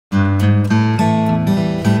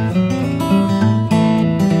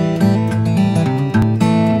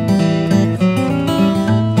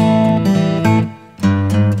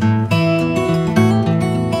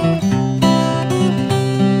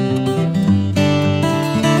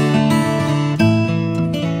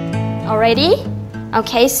already?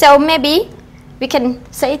 Okay, so maybe we can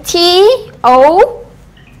say T-O-U-R-I-S-T-O.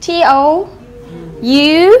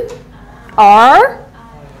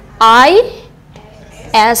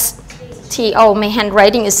 My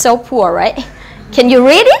handwriting is so poor, right? Can you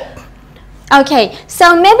read it? Okay,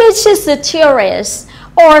 so maybe it's just a tourist,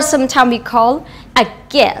 or sometimes we call a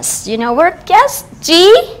guest. You know word guest?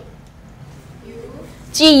 G-U-E-S-T.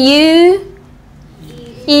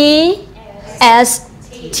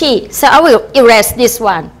 So I will erase this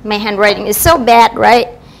one. My handwriting is so bad, right?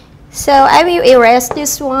 So I will erase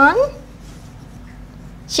this one.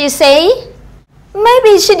 She say,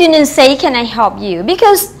 maybe she didn't say, can I help you?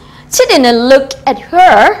 Because she didn't look at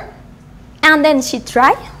her. And then she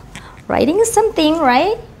tried writing something,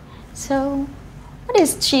 right? So what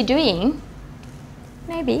is she doing?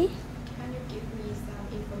 Maybe. Can you give me some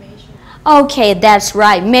information? Okay, that's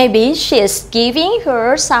right. Maybe she is giving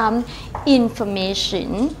her some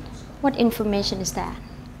information. What information is that?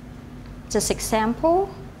 Just example.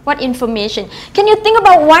 What information? Can you think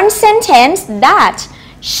about one sentence that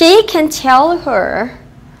she can tell her?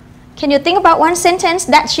 Can you think about one sentence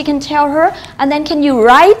that she can tell her? And then can you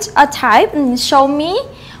write a type and show me?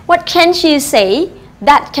 What can she say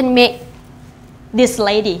that can make this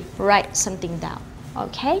lady write something down?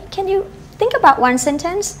 Okay, can you think about one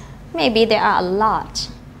sentence? Maybe there are a lot.